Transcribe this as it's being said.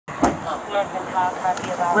Come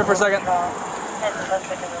here for a second. Come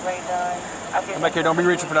back here, don't be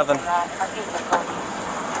reaching for nothing. What's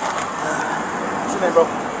your name, bro?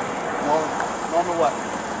 Norman what?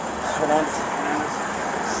 Hernandez.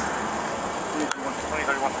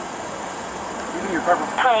 2031. Give me your purple.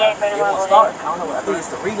 2831. It won't start. I don't know. I think it's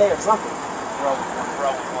the relay or something.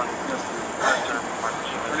 Bravo 1.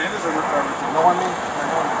 Hernandez or Norman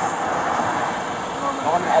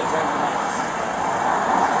Alexander.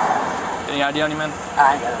 Any ID on you, man?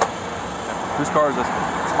 I ain't got it. Whose car is this?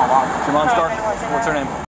 It's my mom's. It's your mom's car? What's her name?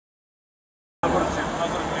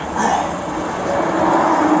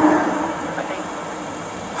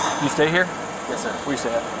 You stay here? Yes, sir. Where you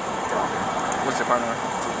stay at? What's your car number?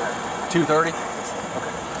 230?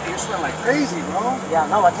 Okay. You're smelling like crazy, bro. Yeah,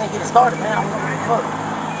 no, I can't get it started, man. I'm gonna be fucked.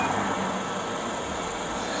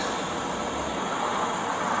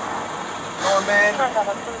 Man. Her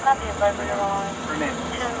name?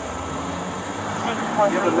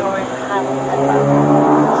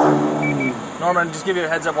 Norman, just give you a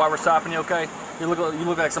heads up why we're stopping you, okay? You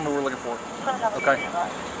look like somebody we're looking for. Okay.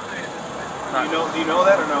 Do you know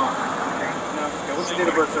that or no? No. Okay, what's your date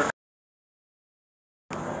of birth, sir?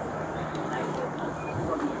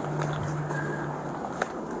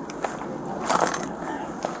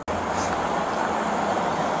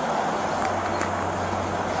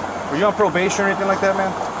 Were you on probation or anything like that,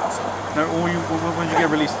 man? No, when did you get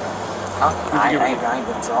released? Huh? I ain't been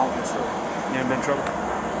in trouble. You ain't been in trouble?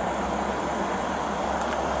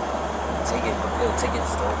 Tickets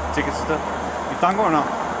stuff. Tickets and stuff? You tango or no?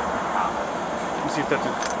 Let me see if that's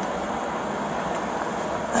it.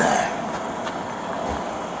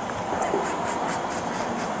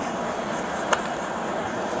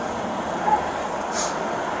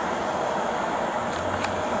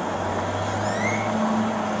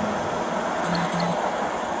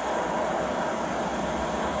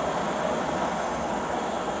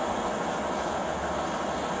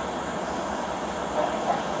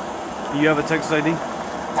 Do you have a Texas ID? Nah,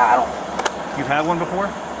 I don't. You've had one before?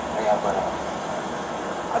 Yeah, but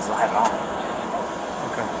I just don't have it on.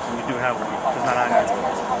 Okay, so you do have one. It's not on you.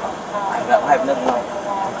 I have nothing on.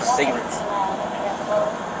 Cigarettes.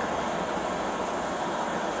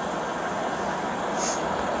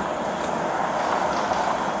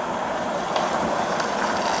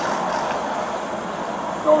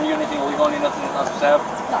 Norman, you got anything illegal on you? Nothing not supposed to have?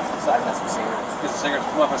 Not supposed to have. That's some cigarettes. Just a cigarette.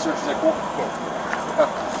 Come on, if I search, is that cool? Yeah.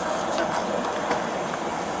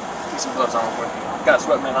 Get some gloves on real quick. Got a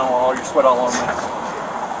sweat, man. I don't want all your sweat all over me.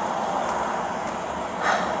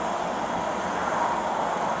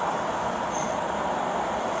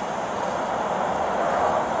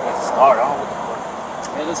 It's a start. I don't know what the fuck.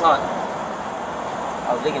 It is hot. I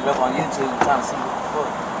was looking it up on YouTube trying to see what the fuck.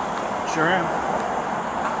 Sure am.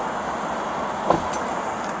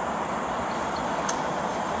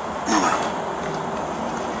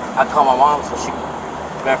 I called my mom so she can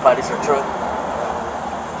verify this her truck.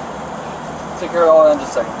 Take care of all that in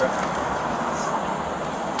just a second, okay?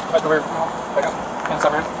 Back over here. Back up. Hands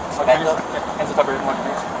up here. Back up? Yeah, hands up here.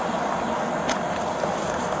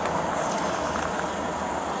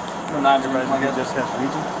 No knives or anything like that. Just has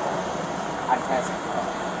region. I can't see.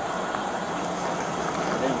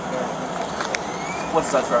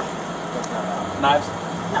 What's that, sir? Knives?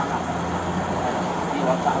 No. You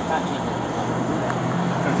know, I'm trying to keep it.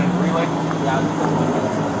 Relay? Yeah, I was looking at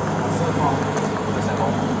my cell phone.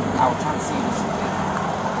 I was trying to see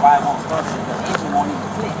why it won't start because the engine won't even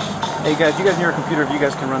click. Hey guys, you guys near your computer, if you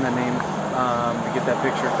guys can run that name to get that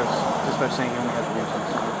picture, because just by saying he only has regions.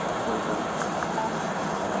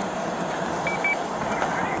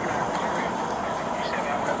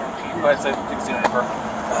 Go ahead, say you can see the number.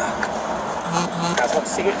 That's what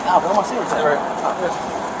cigarette. No, where my cigarettes at?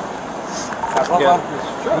 Yeah,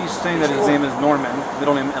 he's saying that his name is Norman,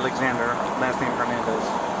 middle name Alexander, last name Hernandez.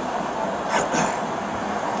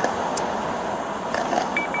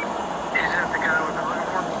 Is that the guy we've been looking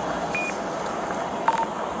for?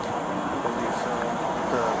 I believe so.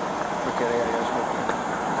 Look at it, guys.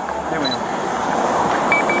 There we go.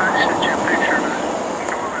 I sent you a picture of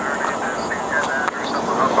Norman Hernandez. He had that or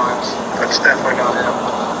something. I'll find it. That's definitely not him.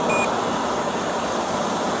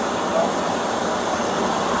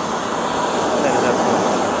 That is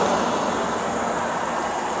absolutely.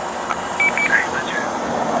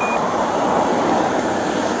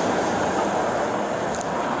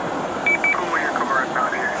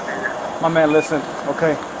 My man, listen,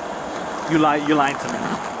 okay? You lying to me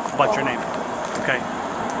about your name, okay?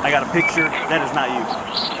 I got a picture, that is not you,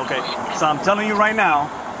 okay? So I'm telling you right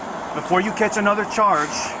now, before you catch another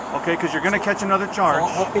charge, okay, because you're gonna catch another charge.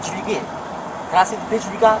 So what picture you get? Can I see the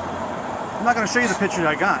picture you got? I'm not gonna show you the picture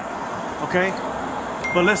I got. okay?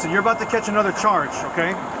 But listen, you're about to catch another charge,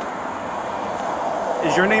 okay?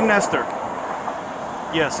 Is your name Nestor?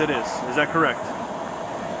 Yes, it is. Is that correct?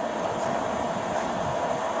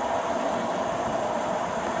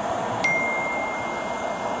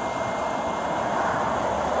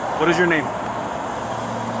 What is your name?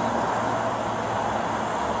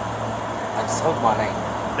 I just told my name.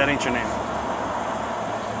 That ain't your name.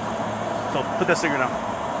 So put that cigarette down.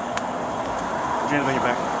 Put your hands on your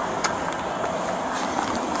back.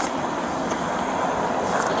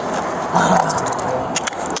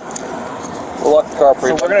 We'll lock the car for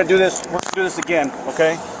you. So we're gonna do this. We're gonna do this again,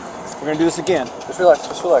 okay? We're gonna do this again. Just relax,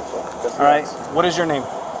 bro. Just All right. What is your name?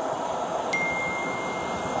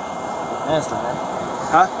 Nestor, man.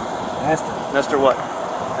 Huh? Nestor. Nestor what?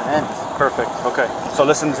 Hernandez. Perfect. Okay. So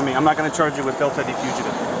listen to me. I'm not gonna charge you with failed ID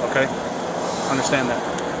fugitive. Okay? Understand that.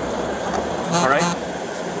 All right.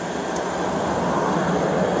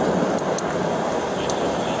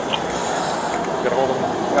 Get a hold of him.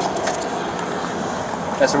 Yep.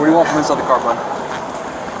 Nestor, what do you want from inside the car, bud?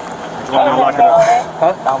 Do you want me to lock it up?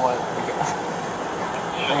 Huh? I want to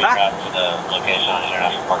Got to the location on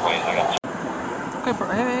International Parkway. I got Okay, bro.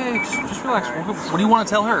 Hey, just relax. What do you want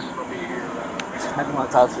to tell her? I just want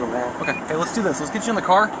to talk to you, man. Okay, hey, let's do this. Let's get you in the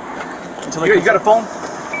car. Until You got a phone?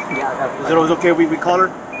 Yeah, I got it. Is it okay if we call her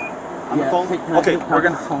on the phone? Okay, we're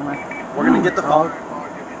gonna get the phone.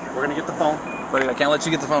 We're gonna get the phone. Buddy, I can't let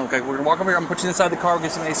you get the phone, okay? We're gonna walk over here. I'm gonna put you inside the car. We'll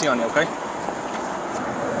get some AC on you, okay?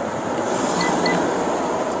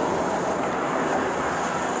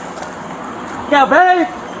 Yeah, babe!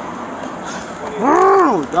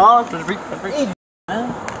 Dog. Just breathe. Man.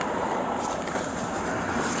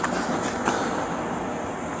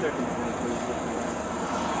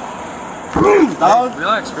 Dog.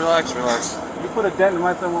 Relax. You put a dent in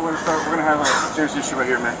my thing, we're gonna have a serious issue right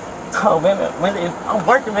here, man. Oh, man, I'm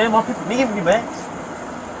working, man. My people need me, man.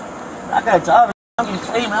 I got a job. I'm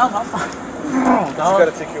getting paid, man. You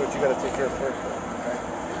gotta take care of what you gotta take care of first,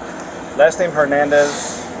 okay? Last name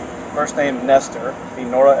Hernandez, first name Nestor, be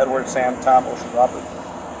Nora, Edward, Sam, Tom, Ocean, Robert.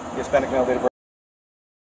 Hispanic male, date of birth.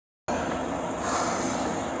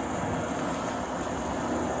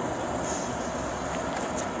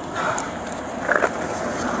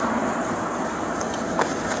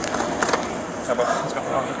 How about, let's go.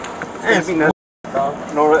 It's gonna be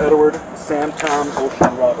Nestor, Nora, Edward, Sam, Tom,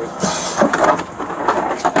 Ocean, Robert.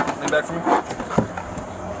 Lean back for me.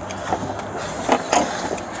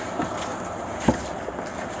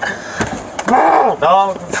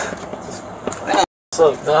 Dog. What's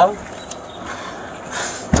up, dog?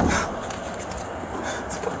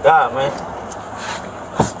 God, man.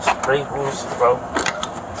 Great bullshit, bro.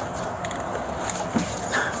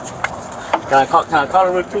 Can I call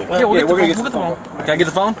her real quick, man? Yeah, we'll get the phone. Can I get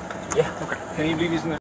the phone? Yeah. Okay. Can you leave these in the